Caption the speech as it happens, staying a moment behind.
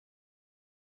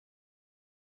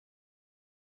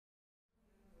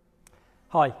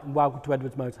Hi and welcome to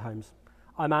Edwards Motorhomes.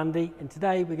 I'm Andy and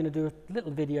today we're going to do a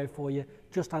little video for you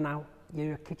just on how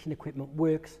your kitchen equipment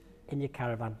works in your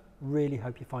caravan. Really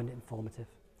hope you find it informative.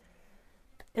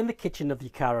 In the kitchen of your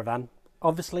caravan,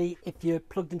 obviously if you're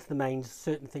plugged into the mains,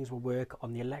 certain things will work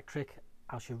on the electric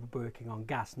as you're working on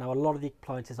gas. Now a lot of the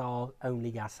appliances are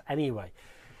only gas anyway.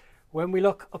 When we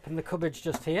look up in the cupboards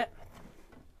just here,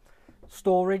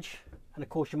 storage and of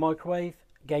course your microwave.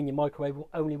 Again, your microwave will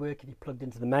only work if you're plugged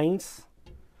into the mains.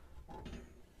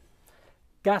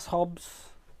 Gas hobs,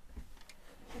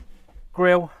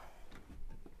 grill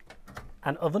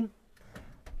and oven.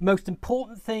 Most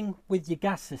important thing with your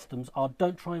gas systems are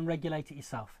don't try and regulate it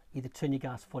yourself. Either turn your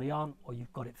gas fully on or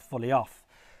you've got it fully off.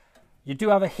 You do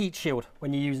have a heat shield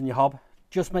when you're using your hob.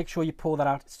 Just make sure you pull that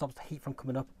out. It stops the heat from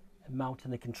coming up and mounting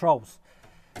the controls.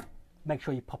 Make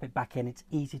sure you pop it back in. It's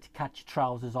easy to catch your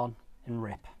trousers on and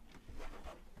rip.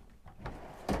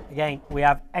 Again, we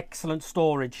have excellent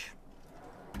storage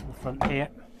in the front here.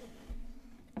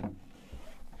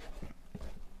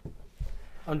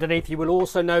 Underneath you will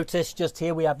also notice just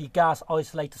here we have your gas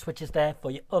isolator switches there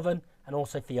for your oven and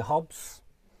also for your hobs.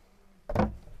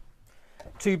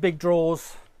 Two big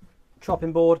drawers,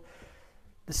 chopping board.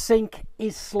 The sink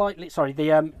is slightly,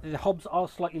 the hobs are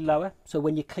slightly lower, so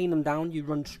when you clean them down you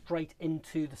run straight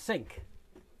into the sink.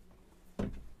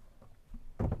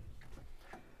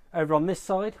 Over on this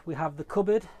side we have the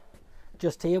cupboard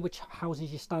just here, which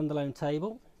houses your standalone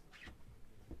table.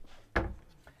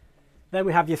 Then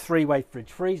we have your three-way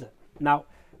fridge freezer. Now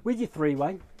with your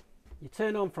three-way, you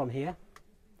turn on from here.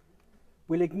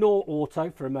 We'll ignore auto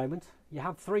for a moment. You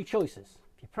have three choices.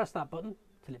 If you press that button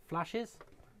till it flashes,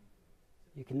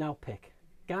 you can now pick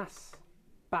gas,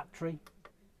 battery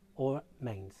or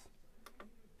mains.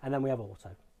 And then we have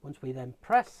auto. Once we then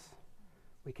press,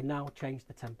 we can now change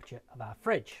the temperature of our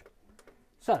fridge.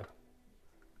 So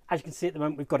as you can see at the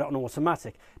moment, we've got it on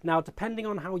automatic. Now, depending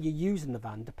on how you're using the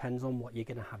van, depends on what you're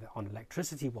going to have it on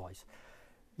electricity-wise.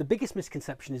 The biggest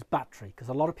misconception is battery, because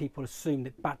a lot of people assume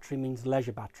that battery means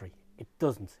leisure battery. It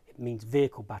doesn't. It means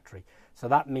vehicle battery. So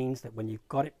that means that when you've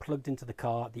got it plugged into the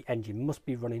car, the engine must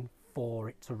be running for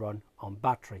it to run on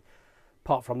battery.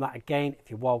 Apart from that, again, if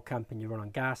you're wild camping, you run on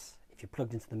gas. If you're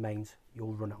plugged into the mains,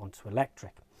 you'll run it onto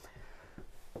electric.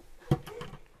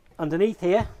 Underneath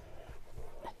here,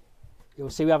 you'll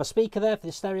see we have a speaker there for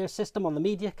the stereo system on the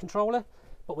media controller,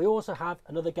 but we also have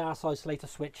another gas isolator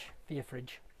switch for your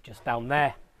fridge just down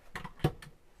there.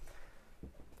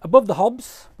 Above the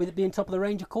hobs, with it being top of the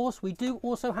range of course, we do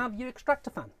also have your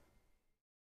extractor fan.